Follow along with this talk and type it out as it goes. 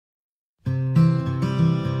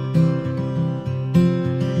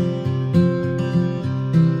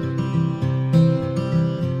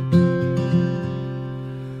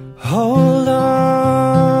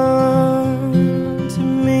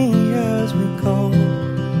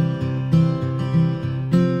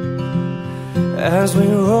as we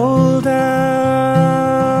roll down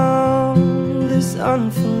this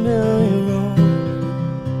unfamiliar road.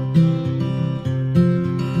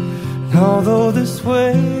 And although this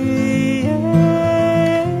way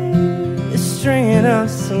is stringing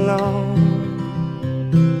us along,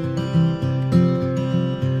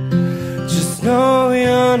 just know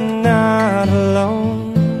you're not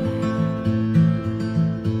alone,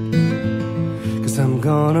 'cause I'm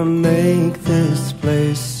gonna make this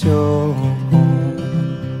place your home.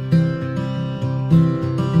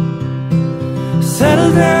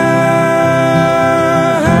 Settle down,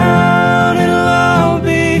 it'll all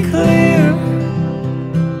be clear.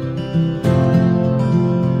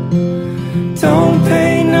 Don't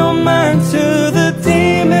pay no mind to the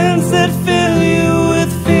demons that fill you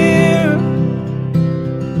with fear.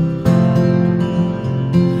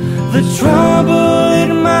 The trouble,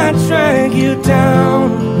 it might drag you down.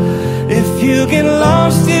 If you get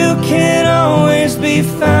lost, you can always be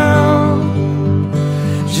found.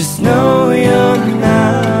 Just know you're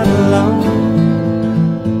not alone,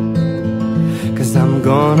 'cause I'm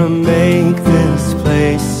gonna make this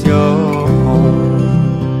place your home.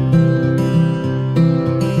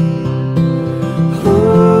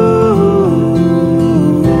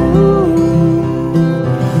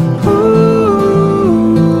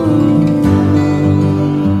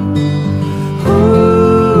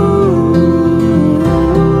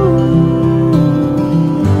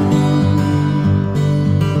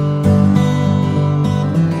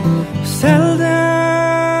 Settle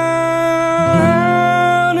down,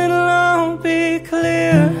 it'll all be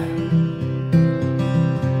clear.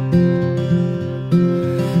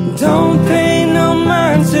 Don't pay no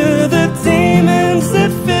mind to the demons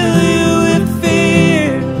that fill you with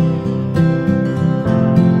fear.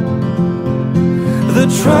 The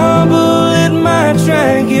trouble, it might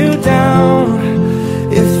drag you down.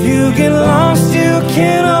 If you get lost, you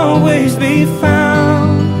can always be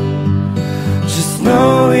found. Just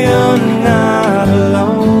know you're not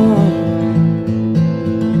alone,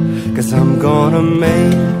 'cause I'm gonna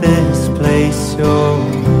make this place your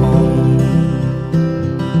home.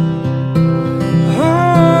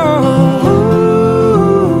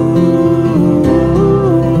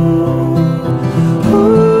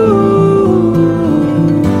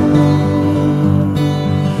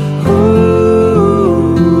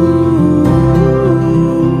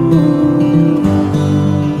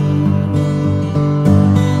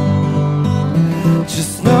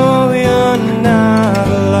 Just know you're not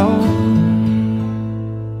alone,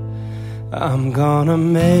 I'm gonna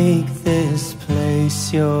make this place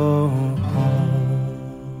your home.